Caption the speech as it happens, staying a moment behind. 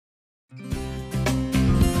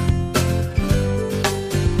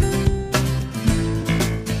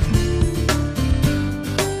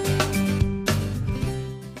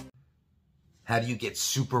How do you get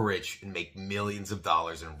super rich and make millions of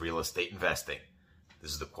dollars in real estate investing?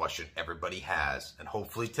 This is the question everybody has, and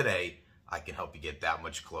hopefully today I can help you get that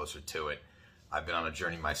much closer to it. I've been on a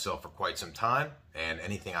journey myself for quite some time, and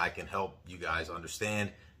anything I can help you guys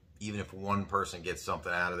understand, even if one person gets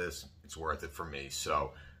something out of this, it's worth it for me.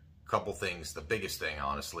 So a couple things. The biggest thing,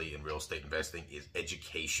 honestly, in real estate investing is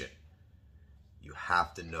education. You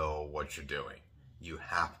have to know what you're doing. You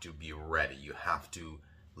have to be ready. You have to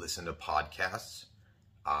listen to podcasts,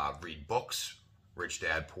 read books. Rich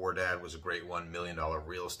Dad, Poor Dad was a great one. $1 Million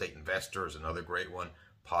Real Estate Investor is another great one.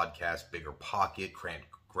 Podcast, Bigger Pocket.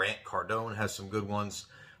 Grant Cardone has some good ones.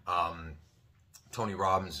 Tony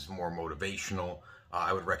Robbins is more motivational.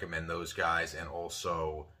 I would recommend those guys, and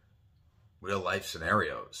also real life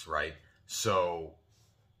scenarios, right? So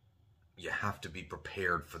you have to be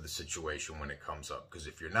prepared for the situation when it comes up, because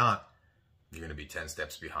if you're not, you're going to be 10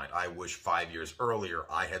 steps behind. I wish 5 years earlier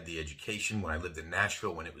I had the education when I lived in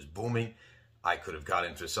Nashville when it was booming. I could have got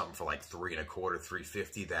into something for like $3.25,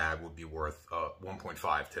 $3.50 that would be worth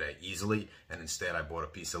 1.5 today easily. And instead I bought a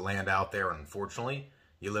piece of land out there, and unfortunately,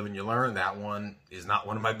 you live and you learn. That one is not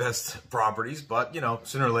one of my best properties, but you know,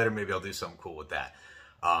 sooner or later maybe I'll do something cool with that.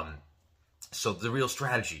 So the real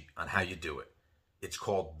strategy on how you do it, it's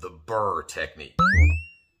called the BRRRR technique.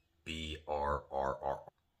 BRRR.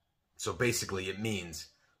 So basically it means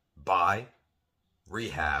buy,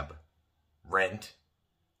 rehab, rent,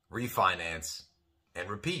 refinance, and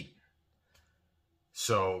repeat.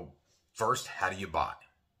 So first, how do you buy?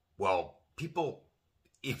 Well, people,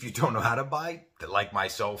 if you don't know how to buy, like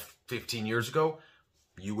myself 15 years ago,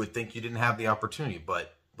 you would think you didn't have the opportunity.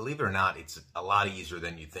 But believe it or not, it's a lot easier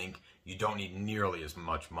than you think. You don't need nearly as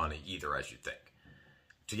much money either as you think.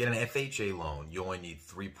 To get an FHA loan, you only need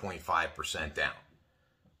 3.5% down.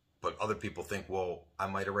 But other people think, well, I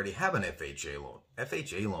might already have an FHA loan.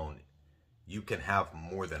 FHA loan, you can have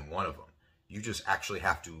more than one of them. You just actually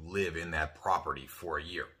have to live in that property for a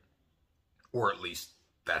year. Or at least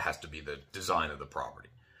that has to be the design of the property.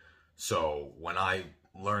 So when I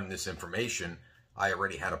learned this information, I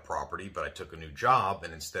already had a property, but I took a new job,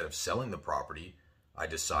 and instead of selling the property, I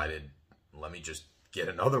decided, let me just get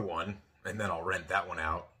another one, and then I'll rent that one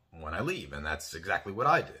out when I leave. And that's exactly what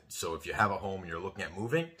I did. So if you have a home and you're looking at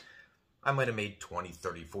moving, I might have made 20,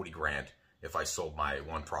 30, 40 grand if I sold my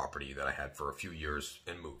one property that I had for a few years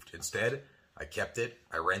and moved. Instead, I kept it,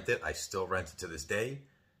 I rent it, I still rent it to this day,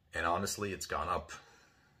 and honestly, it's gone up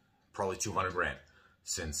probably 200 grand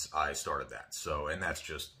since I started that. So, and that's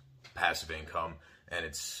just passive income, and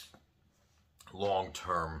it's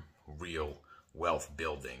long-term real wealth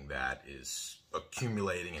building that is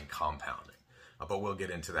accumulating and compounding. But we'll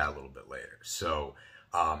get into that a little bit later. So,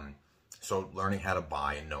 learning how to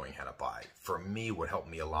buy and knowing how to buy. For me, what helped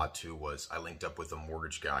me a lot too was I linked up with a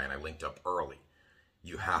mortgage guy, and I linked up early.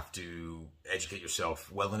 You have to educate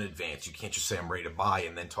yourself well in advance. You can't just say I'm ready to buy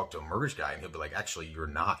and then talk to a mortgage guy and he'll be like, actually, you're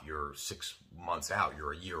not. You're 6 months out.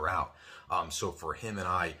 You're a year out. So for him and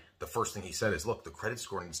I, the first thing he said is, look, the credit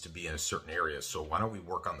score needs to be in a certain area. So why don't we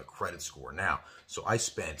work on the credit score now? So I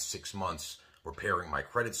spent 6 months repairing my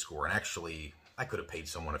credit score, and actually I could have paid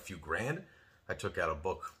someone a few grand. I took out a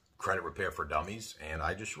book, Credit Repair for Dummies, and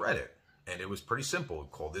I just read it. And it was pretty simple.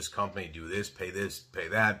 Call this company, do this, pay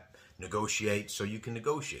that, negotiate. So you can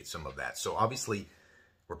negotiate some of that. So obviously,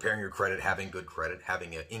 repairing your credit, having good credit,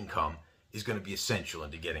 having an income is going to be essential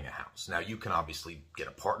into getting a house. Now, you can obviously get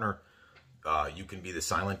a partner. You can be the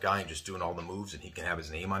silent guy and just doing all the moves, and he can have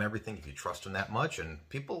his name on everything if you trust him that much. And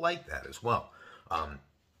people like that as well.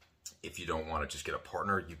 If you don't want to just get a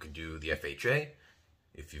partner, you can do the FHA.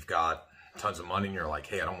 If you've got tons of money and you're like,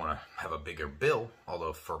 hey, I don't want to have a bigger bill.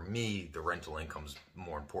 Although for me, the rental income is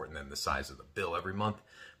more important than the size of the bill every month,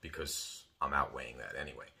 because I'm outweighing that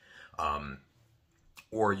anyway.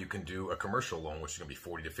 Or you can do a commercial loan, which is going to be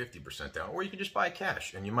 40 to 50% down. Or you can just buy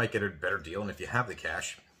cash, and you might get a better deal. And if you have the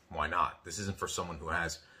cash, why not? This isn't for someone who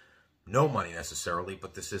has no money necessarily,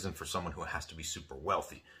 but this isn't for someone who has to be super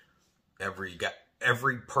wealthy.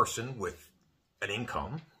 Every person with an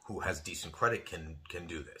income who has decent credit can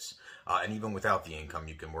do this. And even without the income,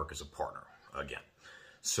 you can work as a partner again.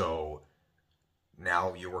 So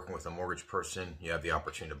now you're working with a mortgage person, you have the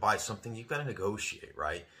opportunity to buy something, you've got to negotiate,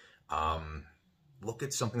 right? Look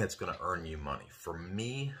at something that's going to earn you money. For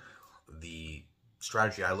me, the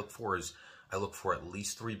strategy I look for is I look for at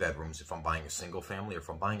least 3 bedrooms if I'm buying a single family, or if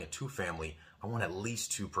I'm buying a 2-family, I want at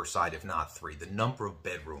least 2 per side, if not 3. The number of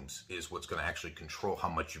bedrooms is what's going to actually control how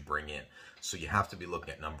much you bring in. So you have to be looking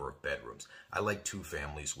at number of bedrooms. I like 2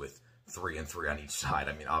 families with 3 and 3 on each side.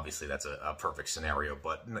 I mean, obviously that's a perfect scenario,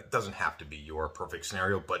 but it doesn't have to be your perfect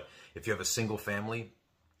scenario. But if you have a single family,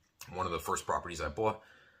 One of the first properties I bought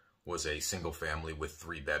was a single family with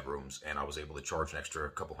 3 bedrooms, and I was able to charge an extra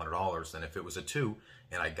couple $100 than if it was a 2,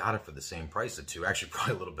 and I got it for the same price of 2, actually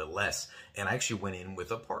probably a little bit less, and I actually went in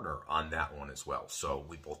with a partner on that one as well. So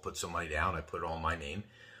we both put some money down. I put it all in my name.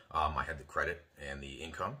 I had the credit and the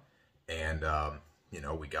income, and you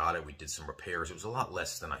know, we got it. We did some repairs. It was a lot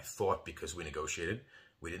less than I thought because we negotiated.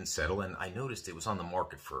 We didn't settle, and I noticed it was on the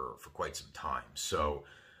market for quite some time. So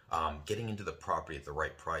getting into the property at the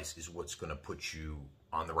right price is what's going to put you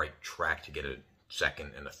on the right track to get a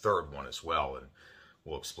second and a third one as well. And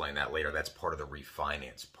we'll explain that later. That's part of the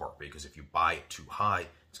refinance part, because if you buy it too high,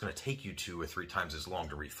 it's going to take you 2 or 3 times as long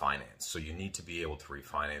to refinance. So you need to be able to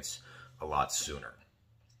refinance a lot sooner.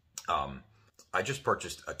 I just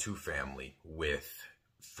purchased a 2-family with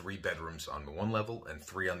 3 bedrooms on the one level and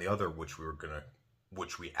 3 on the other, which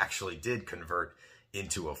we actually did convert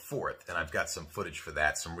into a 4th, and I've got some footage for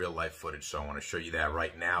that, some real life footage, so I want to show you that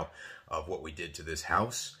right now of what we did to this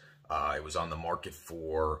house. It was on the market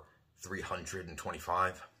for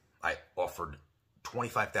 $325,000. I offered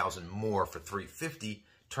 $25,000 more for $350,000.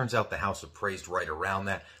 Turns out the house appraised right around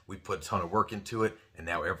that. We put a ton of work into it, and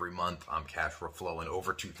now every month I'm cash flow flowing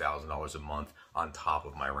over $2,000 a month on top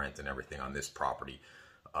of my rent and everything on this property.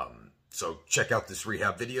 So check out this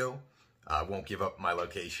rehab video. I won't give up my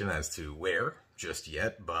location as to where just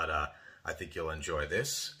yet, but I think you'll enjoy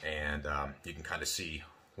this, and you can kind of see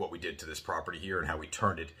what we did to this property here and how we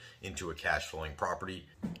turned it into a cash flowing property.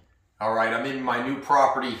 All right, I'm in my new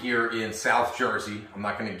property here in South Jersey. I'm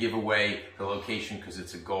not going to give away the location because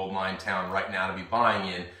it's a gold mine town right now to be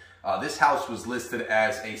buying in. This house was listed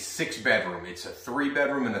as a 6-bedroom. It's a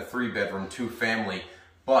 3-bedroom and a 3-bedroom 2-family,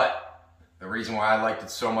 but the reason why I liked it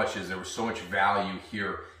so much is there was so much value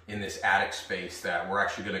here in this attic space that we're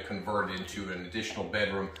actually going to convert it into an additional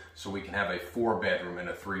bedroom so we can have a 4-bedroom and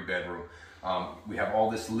a 3-bedroom. We have all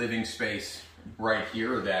this living space right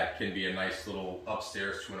here that can be a nice little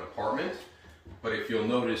upstairs to an apartment. But if you'll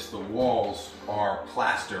notice, the walls are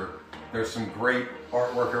plaster. There's some great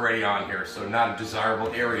artwork already on here, so not a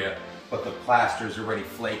desirable area, but the plaster's already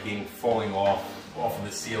flaking, falling off of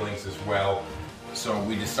the ceilings as well. So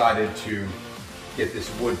we decided to get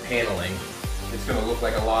this wood paneling. It's going to look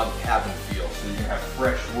like a log cabin feel, so you're going to have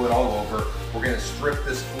fresh wood all over. We're going to strip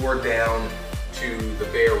this floor down to the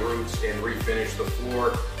bare roots and refinish the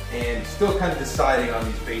floor, and still kind of deciding on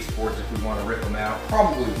these baseboards if we want to rip them out.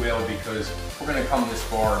 Probably will, because we're going to come this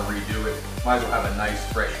far and redo it. Might as well have a nice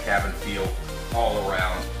fresh cabin feel all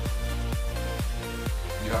around.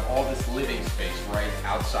 You have all this living space right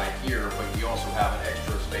outside here, but you also have an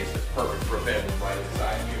extra space that's perfect for a bedroom right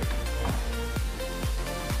inside here.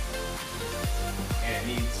 And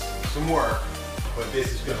it needs some work, but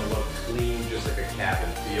this is going to look clean, just like a cabin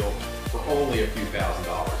feel, for only a few $1,000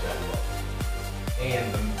 at most.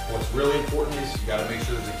 And what's really important is you got to make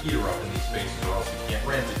sure there's a heater up in these spaces, or else you can't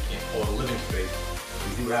rent it, you can't call it a living space.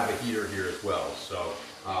 We do have a heater here as well, so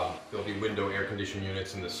there'll be window air conditioning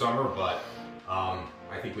units in the summer, but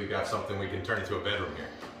I think we've got something we can turn into a bedroom here.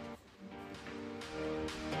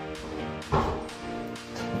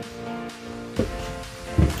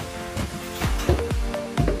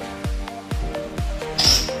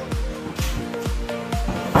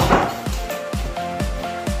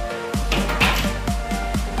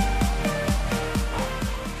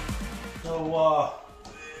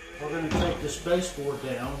 We're going to take this baseboard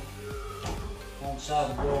down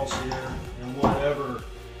alongside the walls here, and whatever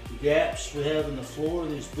gaps we have in the floor,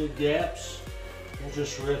 these big gaps, we'll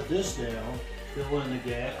just rip this down, fill in the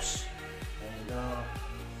gaps, and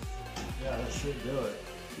yeah, that should do it.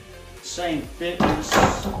 Same thickness,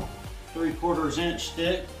 3/4 inch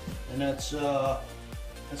thick, and that's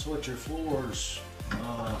what your floor's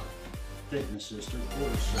thickness is,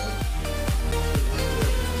 3/4. So.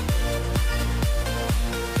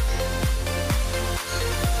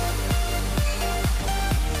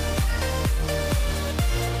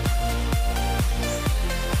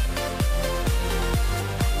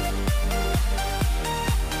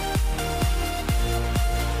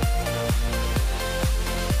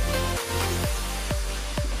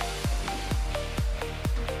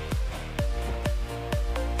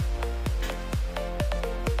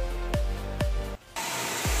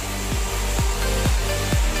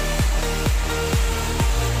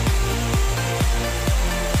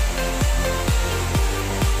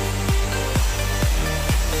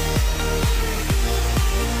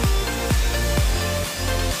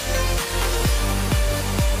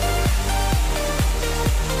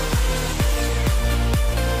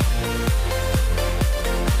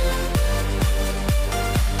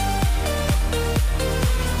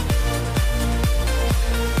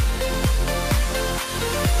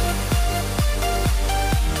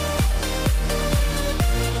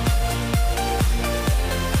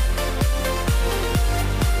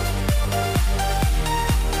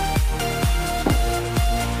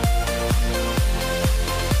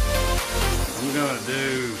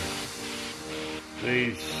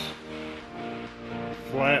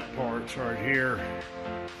 flat parts right here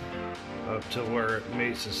up to where it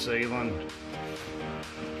meets the ceiling.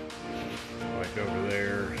 Like over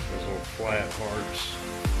there, those little flat parts.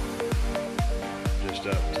 Just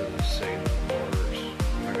up to the ceiling parts.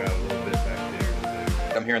 I got a little bit back there to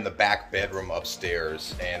do. I'm here in the back bedroom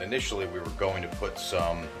upstairs, and initially we were going to put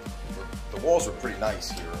some, the walls were pretty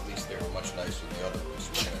nice here, at least they were much nicer than the other roofs.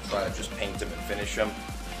 We're going to try to just paint them and finish them,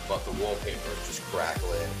 but the wallpaper is just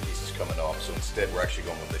crackling, pieces coming off, so instead we're actually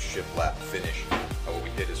going with the shiplap finish. And what we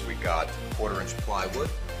did is we got 1/4-inch plywood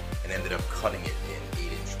and ended up cutting it in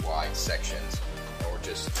 8-inch wide sections. And we're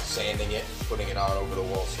just sanding it, putting it on over the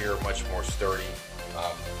walls here, much more sturdy,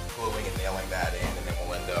 gluing and nailing that in, and then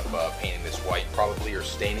we'll end up painting this white probably, or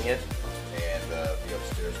staining it, and the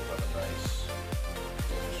upstairs will have a nice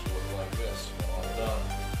finish look like this when all done.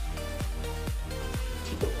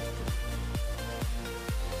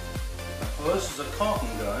 Well, this is a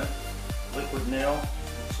caulking gun, liquid nail.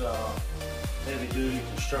 It's heavy duty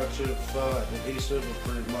constructive adhesive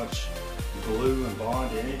will pretty much glue and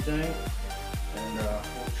bond anything. And a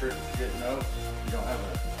little trick if you didn't know, if you don't have a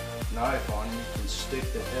knife on you, you can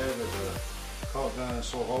stick the head of the caulk gun in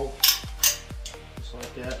this little hole, just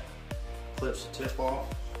like that, clips the tip off.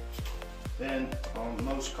 Then on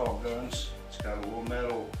most caulk guns, it's got a little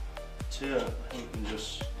metal tip. You can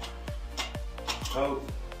just poke,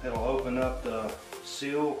 it'll open up the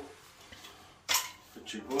seal,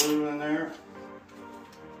 put your glue in there,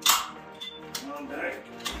 on deck,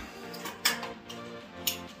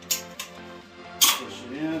 push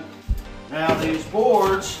it in. Now these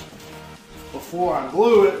boards, before I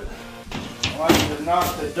glue it, I like to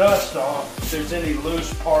knock the dust off. If there's any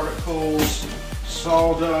loose particles,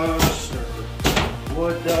 sawdust or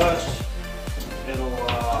wood dust, it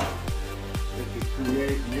could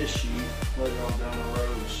create an issue later on down the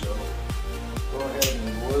road. So go ahead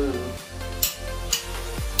and glue.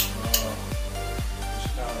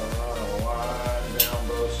 Just kind of run a line down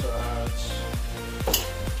both sides.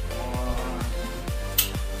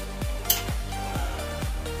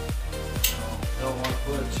 Don't want to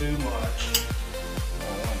put too much.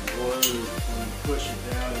 Don't want the glue, when you push it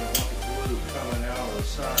down, you don't want the glue coming out of the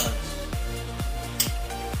sides.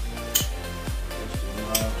 Just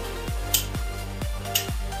enough.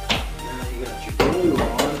 Now you got your glue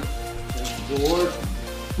on this board.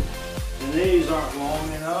 And these aren't long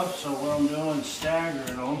enough, so what I'm doing is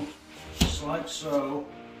staggering them, just like so.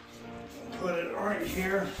 Put it right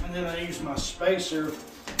here, and then I use my spacer,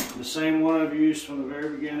 the same one I've used from the very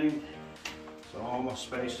beginning. So all my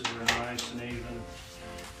spaces are nice and even.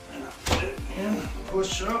 And I put it in,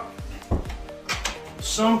 push up.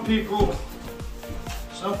 Some people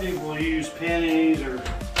use pennies or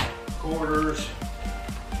quarters,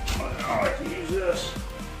 but I like to use this.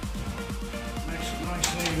 Makes it nice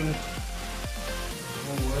and even.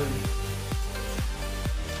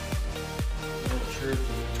 Little tricky.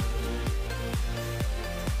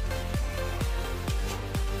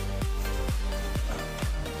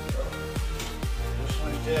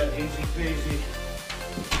 Yeah, easy peasy.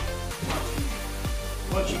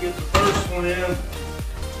 Once you get the first one in, you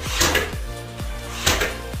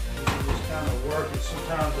can just kind of work it.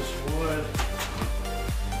 Sometimes this wood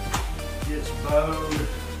gets bowed,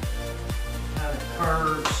 kind of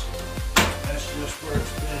curves. That's just where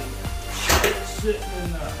it's been sitting in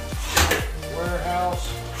the warehouse.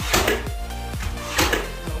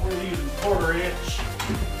 But we're using 1/4 inch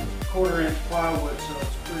plywood, so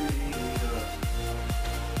it's pretty easy to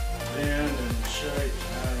bend and shape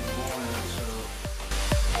how you want it.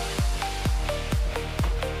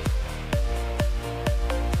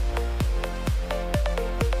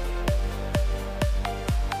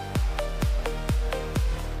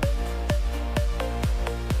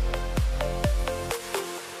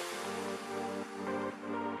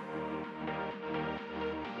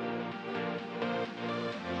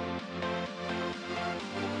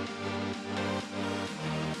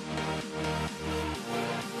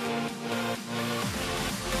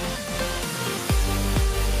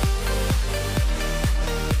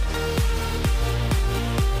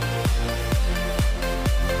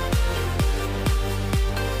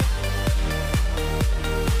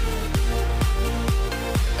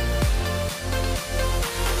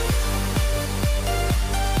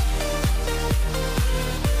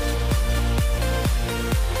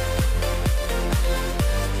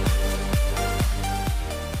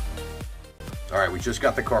 Alright, we just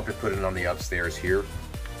got the carpet put in on the upstairs here. You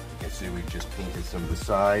can see we've just painted some of the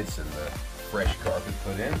sides and the fresh carpet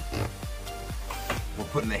put in. We're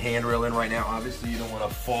putting the handrail in right now. Obviously you don't want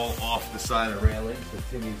to fall off the side of the railing, so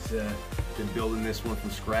Timmy's been building this one from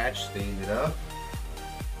scratch, stained it up.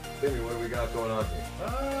 Timmy, what do we got going on here?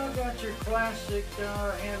 I got your classic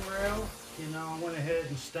handrail. You know, I went ahead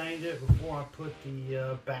and stained it before I put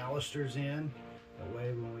the balusters in. That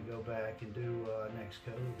way when we go back and do next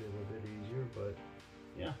coat, it'll be a little bit easier. But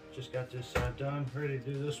yeah, just got this side done. Ready to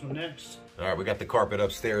do this one next. All right, we got the carpet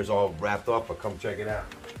upstairs all wrapped up, but come check it out.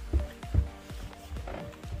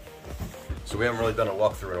 So we haven't really done a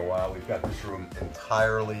walkthrough in a while. We've got this room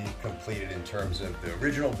entirely completed in terms of the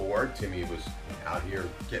original board. Timmy was out here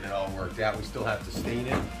getting it all worked out. We still have to stain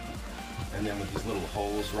it. And then with these little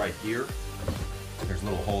holes right here, there's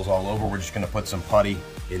little holes all over. We're just gonna put some putty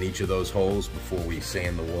in each of those holes before we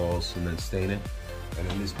sand the walls and then stain it.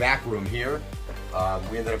 And in this back room here,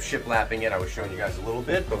 we ended up shiplapping it. I was showing you guys a little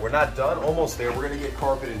bit, but we're not done. Almost there. We're gonna get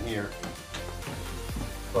carpet in here.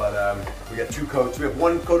 But we got 2 coats. We have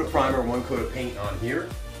 1 coat of primer and 1 coat of paint on here.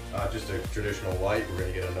 Just a traditional white. We're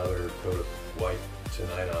gonna get another coat of white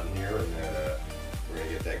tonight on here, and then we're gonna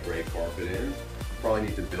get that gray carpet in. Probably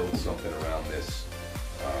need to build something around this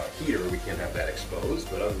heater. We can't have that exposed,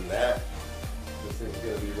 but other than that, this thing's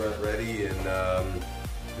gonna be ready in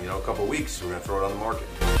you know, a couple weeks. We're gonna throw it on the market.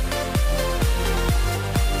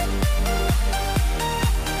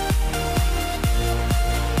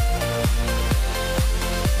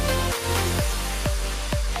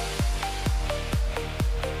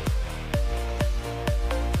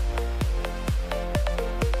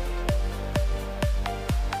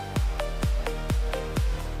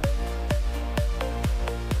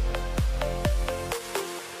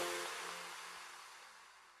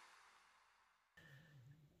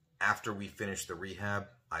 After we finished the rehab,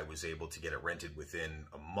 I was able to get it rented within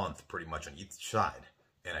a month, pretty much on each side.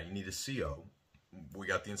 And you need a CO. We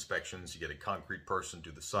got the inspections, you get a concrete person,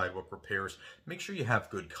 do the sidewalk repairs. Make sure you have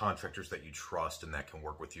good contractors that you trust and that can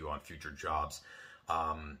work with you on future jobs.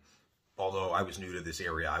 Although I was new to this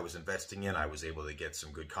area I was investing in, I was able to get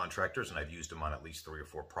some good contractors, and I've used them on at least 3 or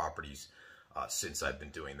 4 properties since I've been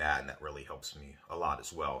doing that, and that really helps me a lot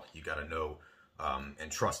as well. You got to know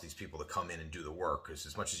and trust these people to come in and do the work, because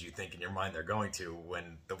as much as you think in your mind they're going to,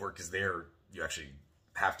 when the work is there, you actually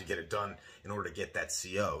have to get it done in order to get that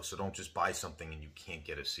CO. So don't just buy something and you can't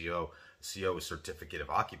get a CO. CO is certificate of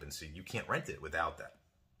occupancy. You can't rent it without that.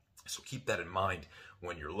 So keep that in mind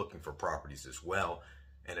when you're looking for properties as well.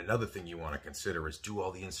 And another thing you want to consider is do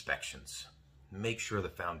all the inspections. Make sure the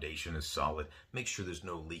foundation is solid. Make sure there's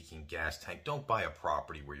no leaking gas tank. Don't buy a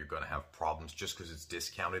property where you're going to have problems just because it's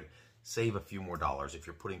discounted. Save a few more dollars. If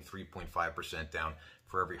you're putting 3.5% down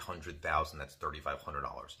for every 100,000, that's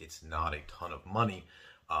 $3,500. It's not a ton of money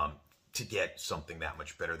to get something that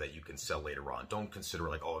much better that you can sell later on. Don't consider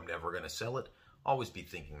like, oh, I'm never going to sell it. Always be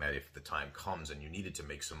thinking that if the time comes and you needed to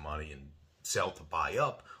make some money and sell to buy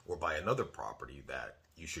up or buy another property, that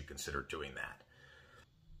you should consider doing that.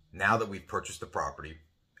 Now that we've purchased the property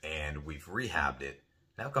and we've rehabbed it,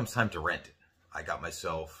 now comes time to rent it. I got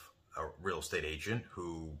myself a real estate agent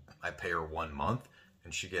who I pay her 1 month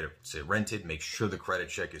and she gets it rented, make sure the credit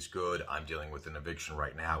check is good. I'm dealing with an eviction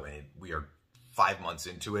right now and we are 5 months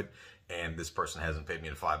into it and this person hasn't paid me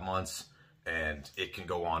in 5 months, and it can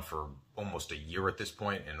go on for almost a year at this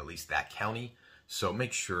point in at least that county. So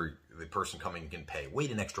make sure the person coming can pay. Wait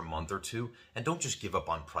an extra month or 2 and don't just give up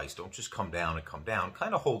on price. Don't just come down and come down.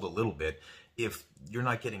 Kind of hold a little bit. If you're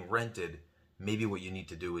not getting rented, maybe what you need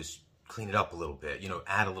to do is clean it up a little bit, you know,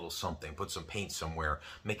 add a little something, put some paint somewhere,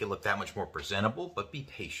 make it look that much more presentable, but be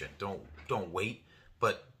patient. Don't wait,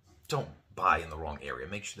 but don't buy in the wrong area.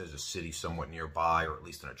 Make sure there's a city somewhat nearby, or at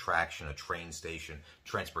least an attraction, a train station,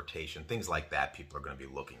 transportation, things like that people are going to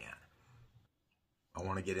be looking at. I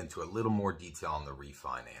want to get into a little more detail on the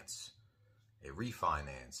refinance. A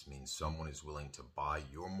refinance means someone is willing to buy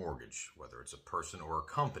your mortgage, whether it's a person or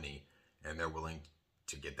a company, and they're willing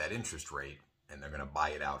to get that interest rate, and they're going to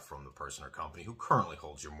buy it out from the person or company who currently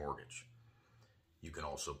holds your mortgage. You can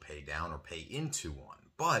also pay down or pay into one,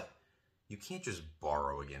 but you can't just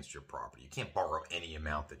borrow against your property. You can't borrow any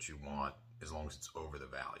amount that you want as long as it's over the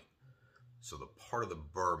value. So the part of the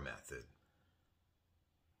BRRRR method,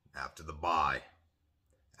 after the buy,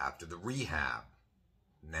 after the rehab,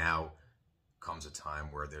 now comes a time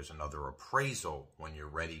where there's another appraisal when you're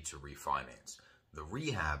ready to refinance. The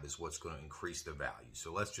rehab is what's going to increase the value.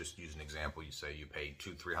 So let's just use an example. You say you paid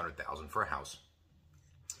 $200,000-300,000 for a house.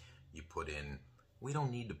 You put in, we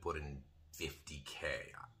don't need to put in $50K.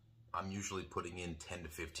 I'm usually putting in 10 to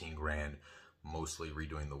 15 grand, mostly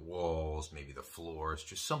redoing the walls, maybe the floors,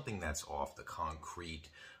 just something that's off, the concrete,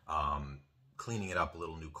 cleaning it up, a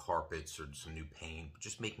little new carpets or some new paint,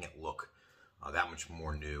 just making it look that much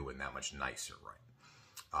more new and that much nicer, right?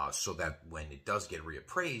 So that when it does get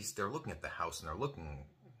reappraised, they're looking at the house and they're looking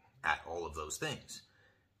at all of those things.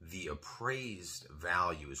 the appraised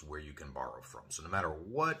value is where you can borrow from. So no matter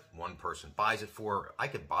what one person buys it for, I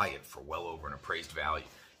could buy it for well over an appraised value.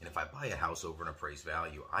 And if I buy a house over an appraised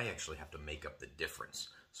value, I actually have to make up the difference.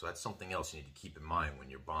 So that's something else you need to keep in mind when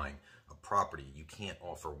you're buying a property. You can't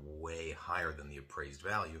offer way higher than the appraised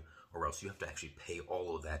value, or else you have to actually pay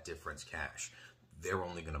all of that difference cash. They're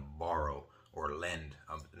only going to borrow or lend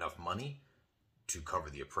enough money to cover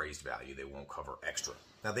the appraised value. They won't cover extra.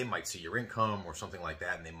 Now, they might see your income or something like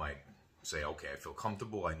that, and they might say, okay, I feel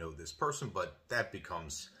comfortable, I know this person, but that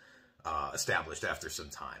becomes established after some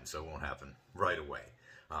time, so it won't happen right away.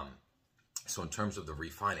 So in terms of the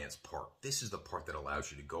refinance part, this is the part that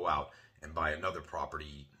allows you to go out and buy another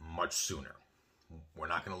property much sooner. We're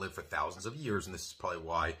not going to live for thousands of years, and this is probably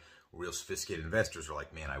why real sophisticated investors are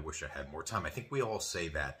like, man, I wish I had more time. I think we all say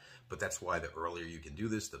that, but that's why the earlier you can do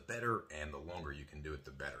this, the better, and the longer you can do it,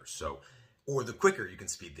 the better. So, or the quicker you can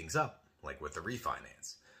speed things up, like with the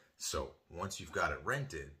refinance. So once you've got it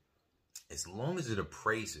rented, as long as it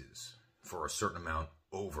appraises for a certain amount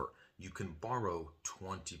over, you can borrow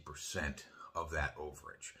 20% of that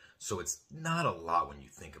overage. So it's not a lot when you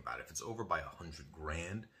think about it. If it's over by 100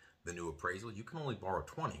 grand, the new appraisal, you can only borrow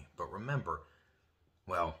 20. But remember,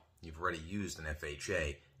 well, you've already used an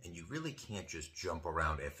FHA, and you really can't just jump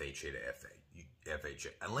around FHA to FHA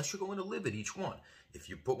unless you're going to live at each one. If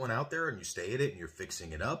you put one out there and you stay at it and you're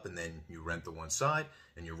fixing it up, and then you rent the one side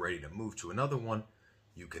and you're ready to move to another one,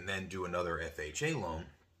 you can then do another FHA loan,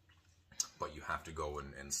 but you have to go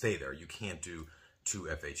and stay there. You can't do 2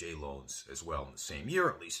 FHA loans as well in the same year,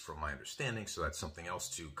 at least from my understanding. So that's something else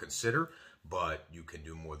to consider. But you can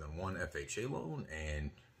do more than one FHA loan, and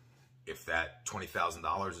if that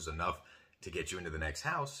 $20,000 is enough to get you into the next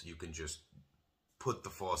house, you can just put the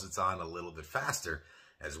faucets on a little bit faster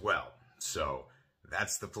as well. So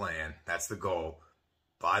that's the plan. That's the goal.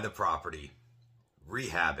 Buy the property,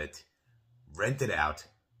 rehab it, rent it out,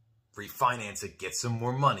 refinance it, get some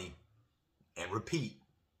more money, and repeat,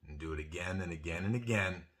 and do it again and again and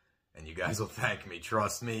again. And you guys will thank me,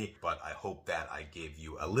 trust me. But I hope that I gave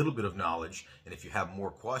you a little bit of knowledge. And if you have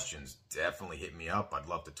more questions, definitely hit me up. I'd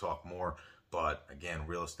love to talk more. But again,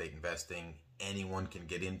 real estate investing, anyone can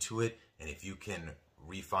get into it. And if you can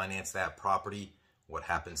refinance that property, what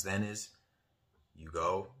happens then is you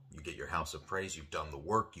go, you get your house appraised, you've done the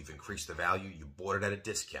work, you've increased the value, you bought it at a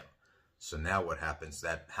discount. So now what happens,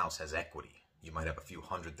 that house has equity. You might have a few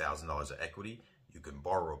 $100,000 of equity. You can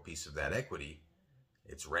borrow a piece of that equity.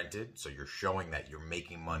 It's rented, so you're showing that you're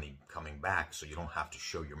making money coming back, so you don't have to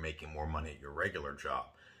show you're making more money at your regular job.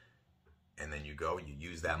 And then you go, you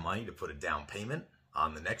use that money to put a down payment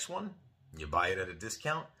on the next one. You buy it at a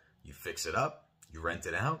discount. You fix it up. You rent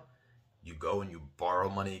it out. You go and you borrow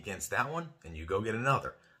money against that one, and you go get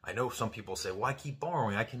another. I know some people say, well, I keep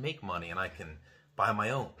borrowing. I can make money, and I can buy my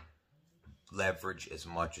own. Leverage as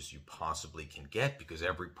much as you possibly can get, because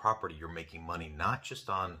every property you're making money, not just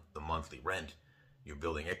on the monthly rent, you're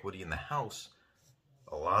building equity in the house.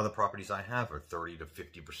 A lot of the properties I have are 30 to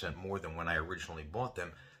 50% more than when I originally bought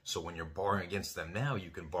them. So when you're borrowing against them now,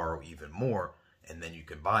 you can borrow even more, and then you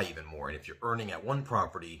can buy even more. And if you're earning at one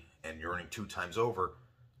property and you're earning 2 times over,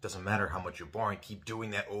 doesn't matter how much you're borrowing, keep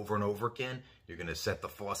doing that over and over again. You're going to set the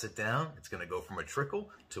faucet down. It's going to go from a trickle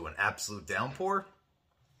to an absolute downpour.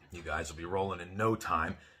 You guys will be rolling in no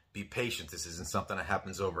time. Be patient. This isn't something that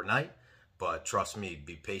happens overnight. But trust me,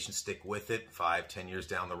 be patient, stick with it. 5, 10 years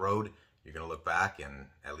down the road, you're going to look back and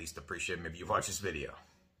at least appreciate maybe you've watched this video.